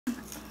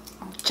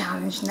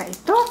challenge na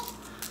ito.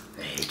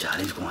 Eh,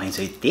 challenge ko ngayon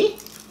sa'yo, te.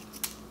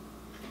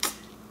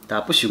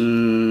 Tapos yung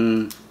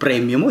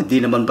premyo mo,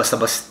 di naman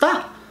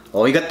basta-basta.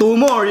 Oh, you got 2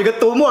 more, you got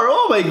 2 more.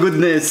 Oh my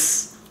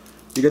goodness.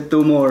 You got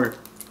 2 more.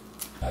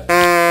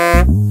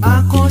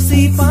 Ako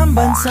si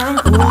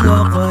pambansang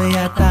ulo ko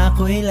at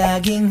ako'y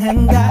laging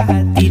handa.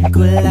 Hatid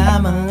ko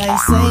lamang ay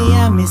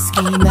saya,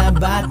 miski na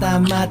bata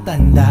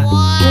matanda.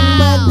 Kung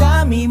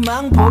madami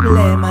mang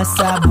problema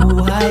sa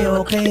buhay,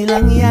 okay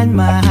lang yan,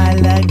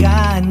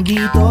 mahalaga.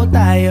 Andito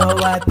tayo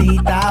at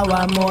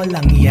itawa mo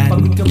lang yan.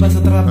 Pagod ka ba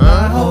sa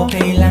trabaho?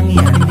 Okay lang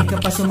yan. Hindi ka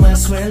pa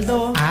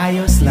sumasweldo?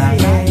 Ayos lang.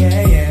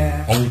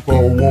 Ang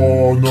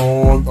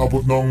tawanan,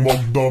 abot ng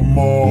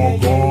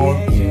magdamagan.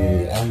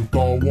 Ang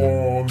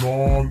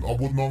tawanan,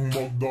 abot ng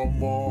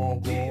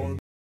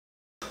magdamagan.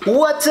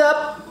 What's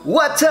up?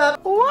 What's up?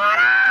 What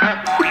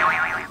up?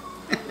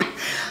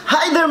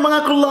 Hi there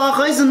mga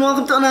kulakais and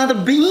welcome to another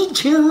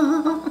video.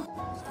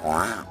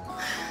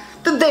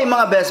 Today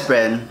mga best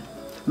friend,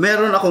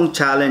 meron akong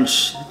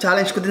challenge.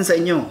 Challenge ko din sa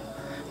inyo.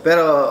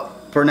 Pero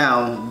for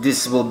now,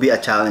 this will be a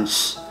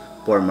challenge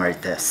for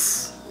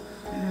Marites.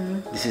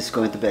 This is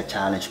going to be a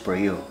challenge for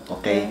you,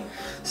 okay?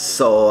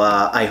 So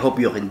I hope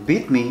you can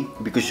beat me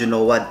because you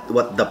know what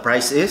the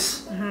price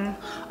is.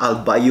 I'll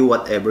buy you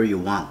whatever you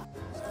want.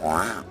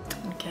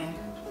 Okay.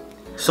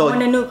 So I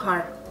want a new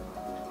car.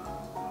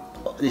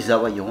 is that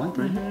what you want?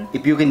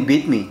 If you can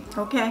beat me,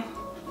 Okay.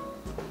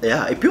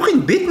 yeah. If you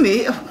can beat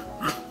me,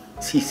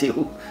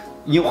 sisiw,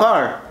 new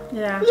car.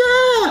 Yeah.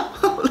 Yeah,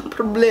 walang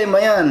problema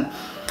yan.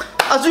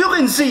 As you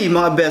can see,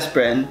 mga best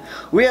friend,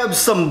 we have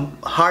some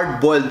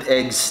hard-boiled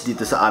eggs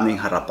dito sa aming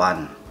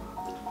harapan.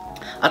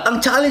 At ang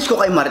challenge ko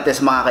kay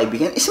Marites, mga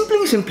kaibigan, is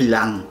simple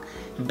lang.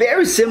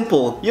 Very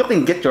simple. You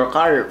can get your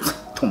car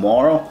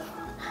tomorrow.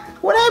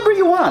 Whatever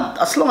you want,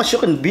 as long as you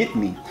can beat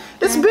me.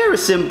 It's very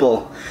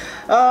simple.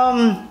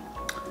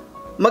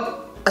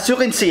 As you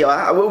can see,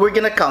 we're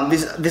gonna count.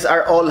 These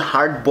are all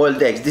hard-boiled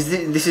eggs.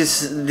 This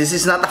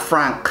is not a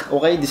frank.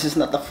 Okay, this is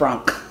not a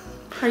frank.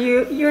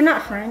 You're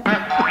not Frank?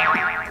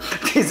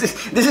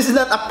 This is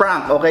not a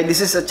prank, okay?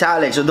 This is a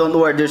challenge. So don't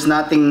worry, there's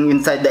nothing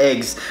inside the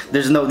eggs.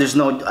 There's no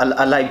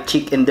a live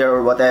chick in there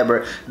or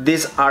whatever.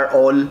 These are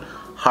all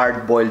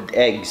hard-boiled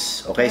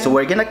eggs. Okay? So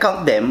we're gonna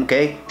count them,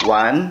 okay?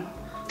 1,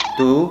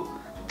 2,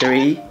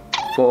 3,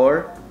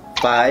 4,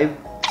 5,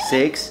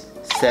 6,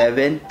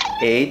 7,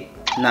 8,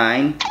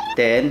 9,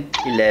 10,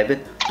 11,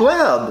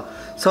 12.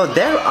 So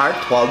there are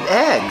 12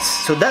 eggs.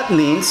 So that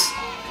means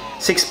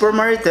 6 per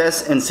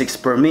Marites and 6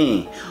 per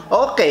me.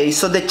 Okay,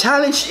 so the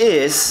challenge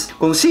is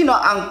kung sino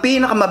ang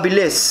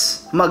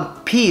pinakamabilis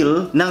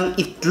mag-peel ng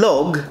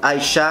itlog ay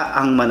siya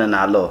ang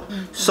mananalo.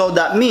 So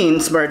that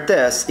means,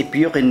 Marites, if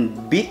you can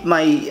beat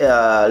my,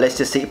 let's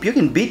just say, if you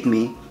can beat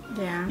me,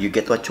 Yeah. you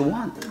get what you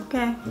want.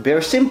 Okay.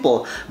 Very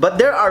simple. But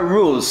there are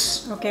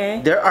rules. Okay.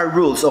 There are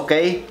rules,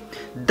 okay?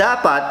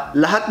 Dapat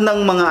lahat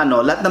ng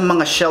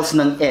mga shells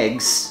ng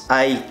eggs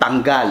ay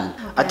tanggal.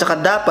 Okay. At saka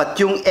dapat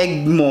yung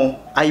egg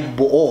mo ay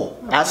buo.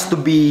 Has to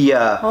be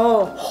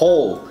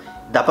whole.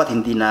 Dapat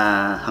hindi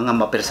na hanggang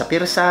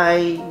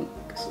mapirsa-pirsay,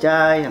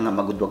 kasjay, hanggang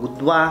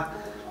magudwa-gudwa.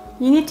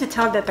 You need to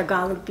tell the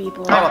Tagalog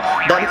people.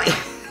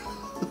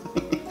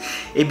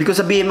 Ibig ko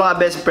sabihin mga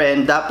best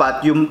friend,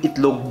 dapat yung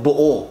itlog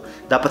buo.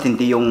 Dapat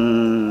hindi yung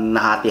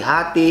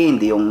nahati-hati,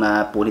 hindi yung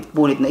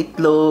napunit-punit na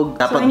itlog.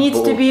 Dapat So it needs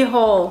buo. to be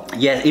whole.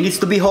 Yes, it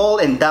needs to be whole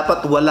and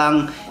dapat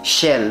walang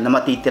shell na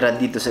matitira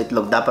dito sa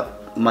itlog.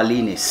 Dapat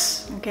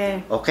malinis.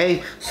 Okay.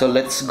 Okay, so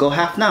let's go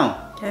half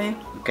now. Okay.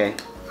 Okay.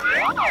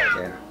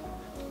 There.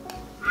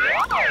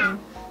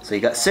 So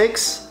you got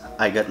 6,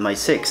 I got my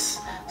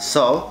 6.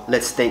 So,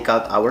 let's take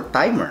out our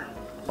timer.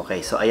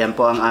 Okay, so ayan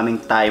po ang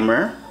aming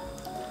timer.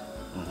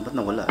 Ba't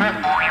nawala?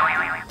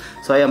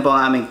 So ayan po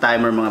ang aming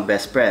timer mga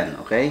best friend.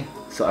 Okay?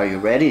 So are you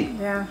ready?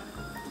 Yeah.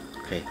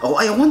 Okay. Oh,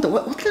 I wonder,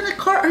 what kind of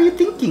car are you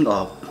thinking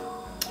of?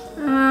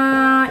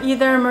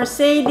 Either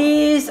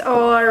Mercedes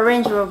or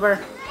Range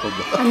Rover.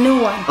 A new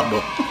one.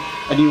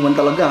 A new one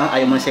talaga ha?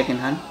 Ayaw mo na second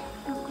hand?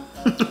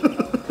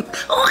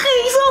 Okay,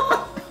 so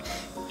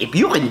if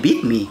you can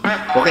beat me.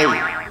 Okay,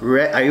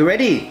 are you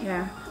ready?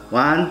 Yeah.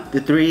 1,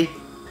 2, 3,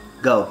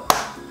 go.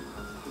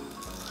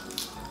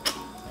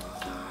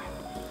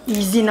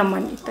 Easy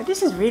naman ito.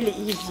 This is really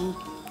easy.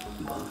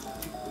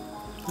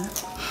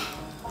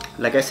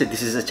 Like I said,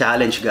 this is a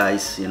challenge,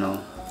 guys, you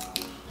know.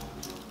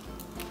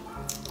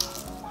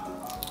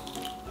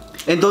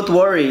 And don't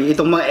worry,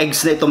 itong mga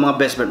eggs na itong mga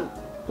best friend.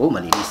 Oh,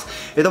 malinis.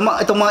 Itong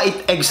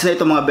mga eggs na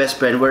itong mga best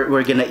friend,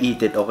 we're gonna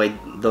eat it, okay?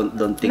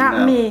 Don't think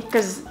Not me,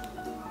 because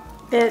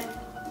it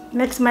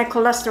makes my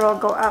cholesterol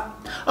go up.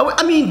 Oh,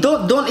 I mean,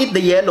 don't eat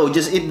the yellow,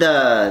 just eat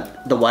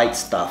the white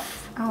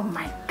stuff. Oh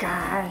my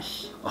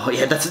gosh. Oh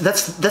yeah, that's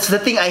the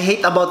thing I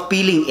hate about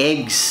peeling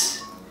eggs.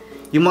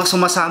 Yung mga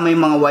sumasama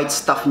yung mga white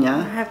stuff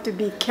niya. I have to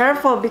be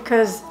careful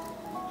because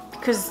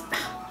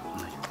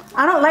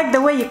I don't like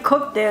the way you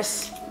cook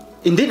this.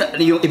 Hindi,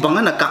 yung iba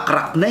nga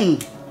nagka-crack na eh.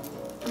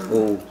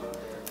 Oh.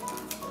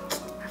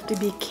 I have to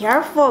be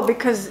careful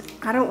because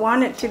I don't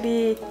want it to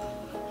be,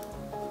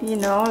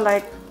 you know,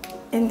 like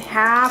in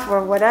half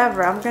or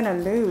whatever, I'm gonna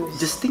lose.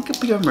 Just think of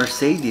your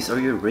Mercedes or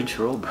your Range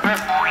Rover.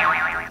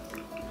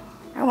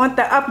 I want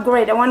the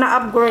upgrade. I want to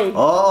upgrade.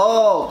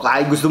 Oo,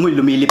 kahit gusto mo,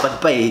 lumilipad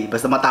pa eh.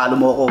 Basta matalo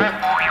mo ako.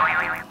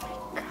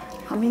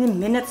 How many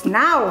minutes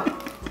now?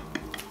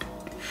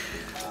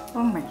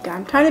 Oh my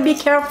God, I'm trying to be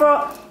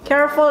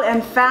careful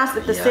and fast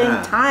at the same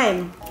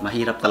time.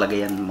 Mahirap talaga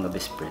yan, mga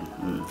best friend.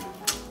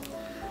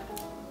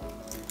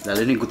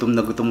 Lalo na gutom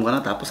na gutom ka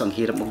na, tapos ang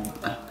hirap mag...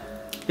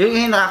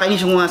 Yung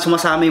nakakainis yung mga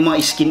sumasama yung mga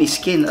skin.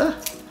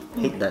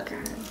 Hate that.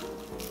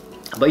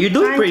 But you're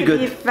doing pretty good.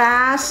 Trying to be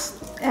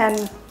fast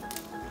and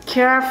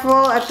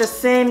careful at the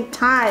same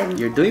time.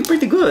 You're doing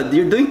pretty good.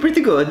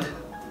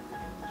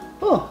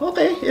 Oh,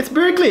 okay. It's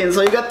very clean.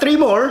 So you got 3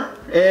 more.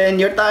 And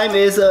your time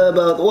is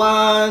about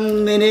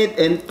 1 minute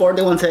and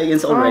 41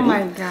 seconds already. Oh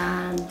my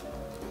God.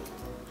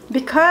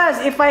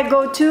 Because if I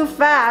go too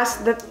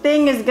fast, the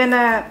thing is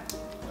gonna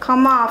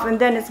come off and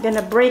then it's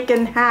gonna break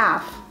in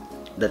half.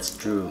 That's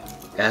true.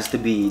 It has to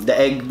be, the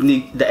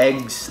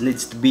eggs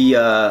needs to be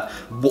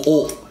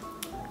buo.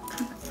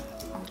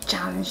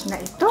 Challenge na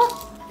ito.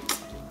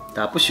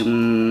 Tapos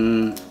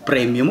yung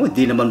premium mo,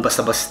 di naman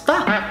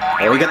basta-basta.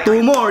 Oh, you got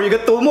 2 more.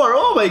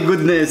 Oh my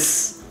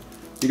goodness.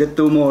 You got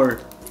 2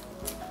 more.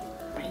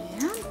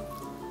 Ayan.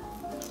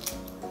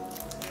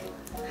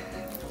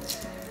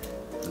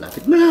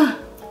 Malapit na.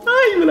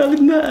 Ay, malapit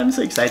na. I'm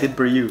so excited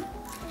for you.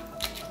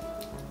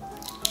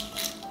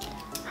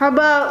 How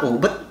about... Oh,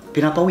 ba't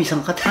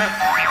pinapawisan ka?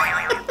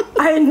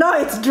 I know,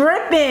 it's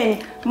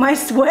dripping. My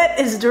sweat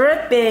is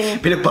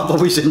dripping.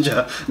 Pinagpapawisan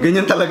siya.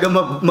 Ganyan talaga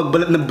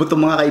magbalat ng buto,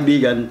 mga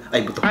kaibigan.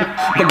 Ay, buto.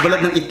 Magbalat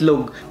ng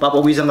itlog.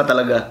 Papawisan ka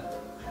talaga.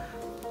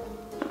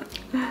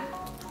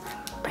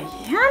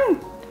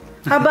 Ayan.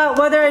 How about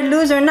whether I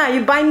lose or not?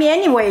 You buy me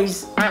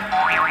anyways.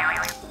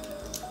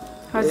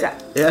 How's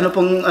that? Ano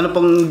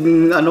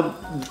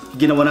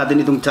ginawa natin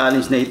itong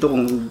challenge na ito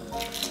kung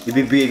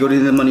ibibigay ko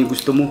rin naman yung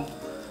gusto mo.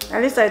 At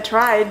least I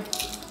tried.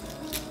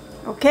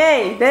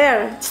 Okay,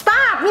 there.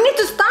 Stop! You need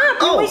to stop!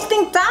 You're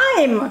wasting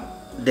time!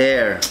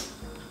 There.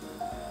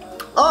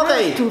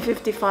 Okay.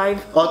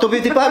 255. Oh,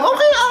 255.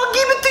 Okay, I'll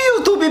give it to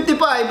you.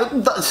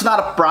 255. That's not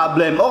a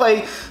problem.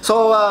 Okay.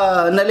 So,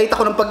 nalate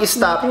ako ng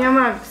pag-stop. Hindi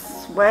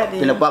mag-sweat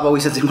eh.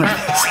 Pinagpapawisan si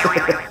Martes.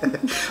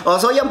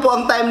 Oh, so yan po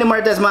ang time ni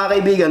Martes, mga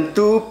kaibigan.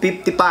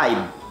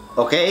 255.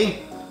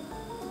 Okay?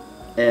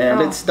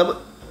 And let's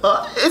double...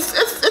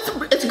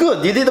 it's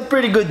good. You did a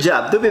pretty good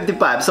job.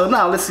 255. So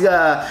now let's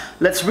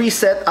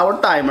reset our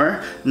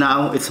timer.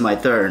 Now it's my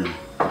turn.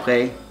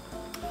 Okay?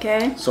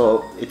 Okay.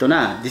 So ito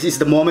na. This is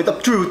the moment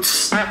of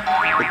truths.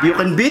 If you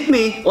can beat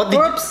me, what did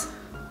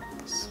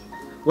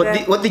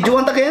you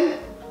want again?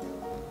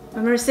 A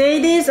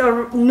Mercedes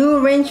or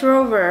new Range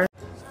Rover?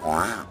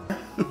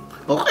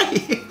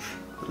 Okay.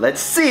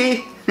 Let's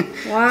see.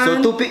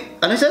 So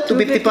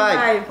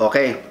 255.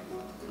 Okay.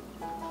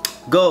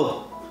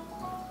 Go.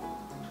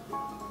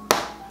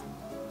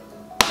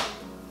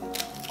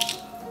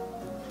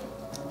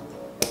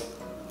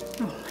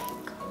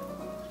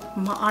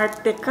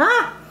 Maarte ka.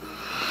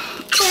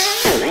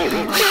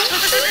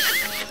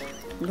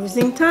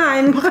 Losing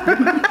time.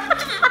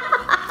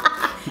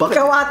 Bakit?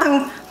 Ikaw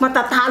atang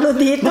matatalo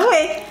dito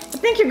eh. I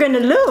think you're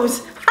gonna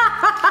lose.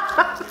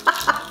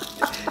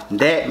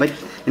 Hindi.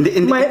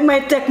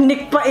 May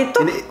technique pa ito.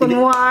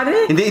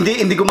 Kunwari.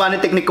 Hindi gumana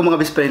yung technique ko, mga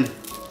best friend.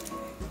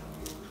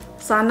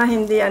 Sana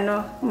hindi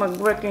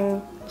mag-work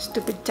yung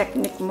stupid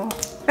technique mo.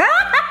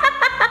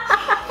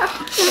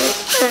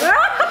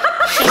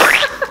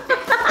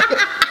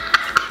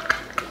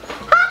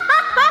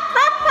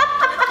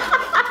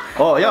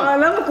 Oh, yan.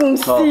 Kala mo kung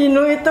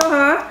sino ito,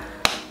 ha?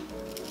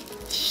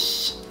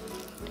 Shh.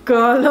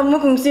 Kala mo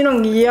kung sino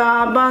ang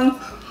yabang.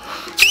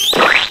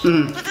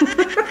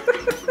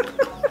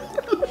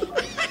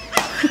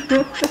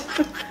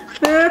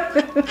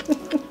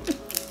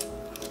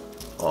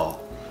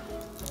 Oh.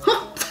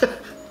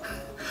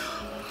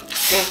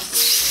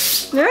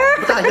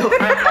 Tayo.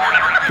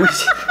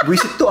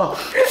 Buisit to ah.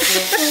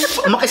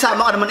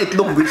 Makisama ka naman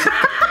itlog, buisit.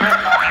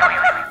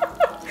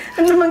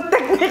 Ano namang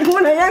technique mo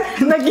na yan?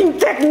 Naging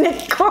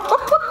technique ko.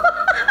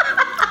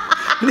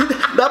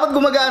 Dapat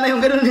gumagana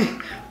yung ganun eh.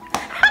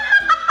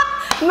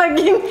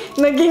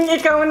 Naging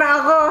ikaw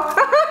na ako.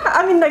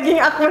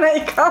 Naging ako na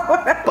ikaw.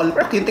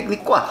 Palpak yung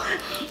technique ko ah.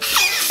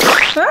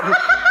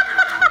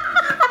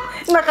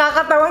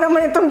 Nakakatawa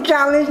naman itong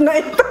challenge na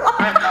ito.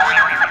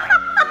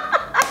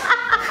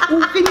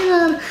 Okay na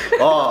yan.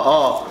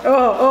 Oh.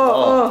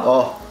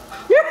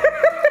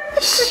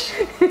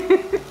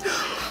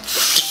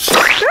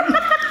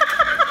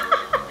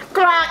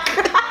 Crack!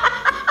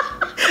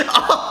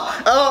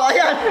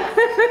 Ayan.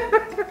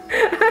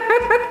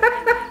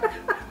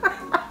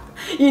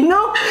 You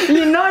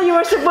know you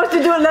were supposed to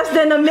do less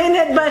than a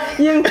minute, but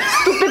yung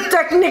stupid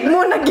technique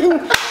mo naging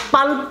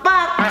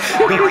palpak.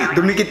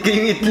 Dumikit ko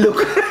yung itlog.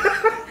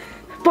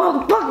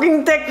 Pagpak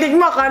yung technique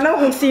mo, akala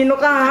mo kung sino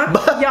ka, ha?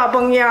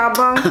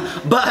 Yabang-yabang.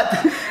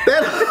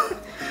 Pero...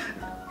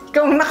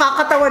 Ikaw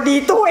nakakatawa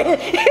dito eh.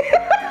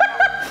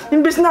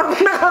 Imbes na ako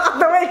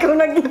nakakatawa, ikaw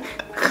naging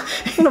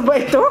Ano ba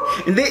ito?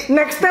 Hindi.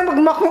 Next time, wag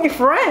mo akong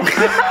i-friend.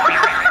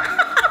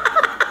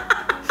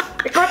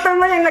 Ikaw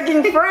tama yung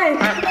naging friend.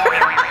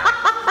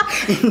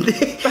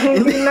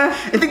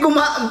 Hindi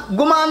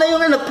gumana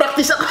yung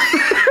nag-practice ako.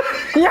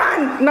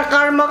 Yan,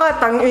 nakarma ka,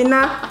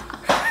 tangina.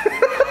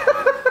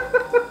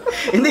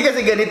 Hindi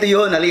kasi ganito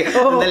yun. Halika.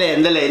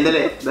 Dali.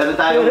 Dali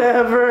tayo.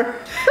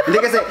 Whatever. Hindi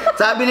kasi,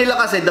 sabi nila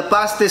kasi, the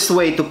fastest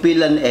way to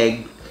peel an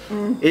egg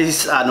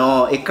is,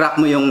 i-crack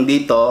mo yung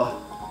dito,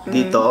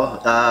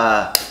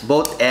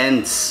 both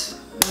ends.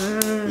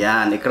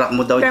 Yan, i-crack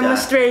mo daw dyan.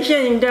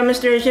 Yung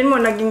demonstration mo,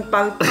 naging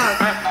palpak.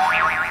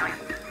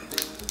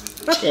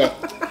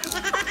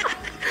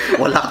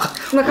 Wala ka.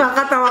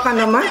 Nakakatawa ka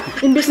naman.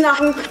 Imbis na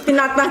akong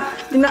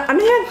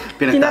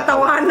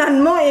tinatawanan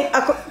mo,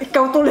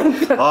 ikaw tuloy ang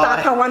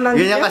pinagtatawanan.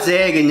 Ganyan kasi,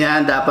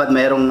 ganyan. Dapat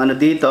mayroong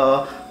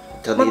dito.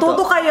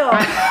 Matuto kayo.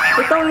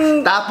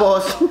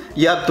 Tapos,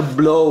 you have to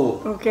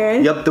blow. Okay.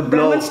 You have to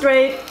blow.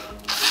 Demonstrate.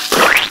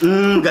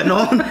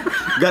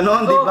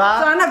 Ganon, di ba?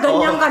 Sana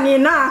ganyan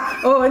kanina.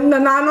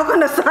 Nanalo ka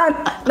na sana.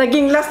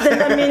 Naging less than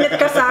a minute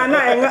ka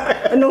sana.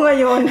 Ano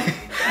ngayon?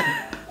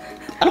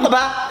 Ano ka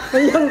ba?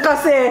 Ayun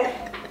kasi.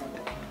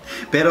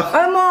 Pero,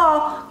 Alam mo,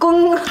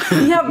 kung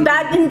you have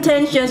bad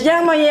intentions,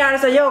 yan mangyayari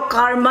sa'yo,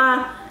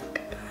 karma.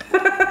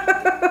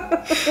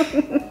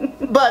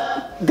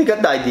 but, they got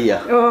the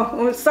idea.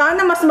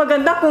 Sana mas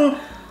maganda kung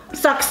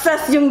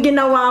success yung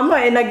ginawa mo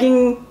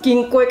naging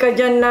kingkoy ka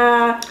dyan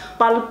na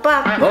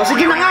palpak.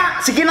 Sige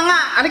na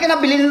nga! Ano ka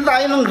na, bilhin na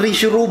tayo ng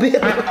Rishu Ruby.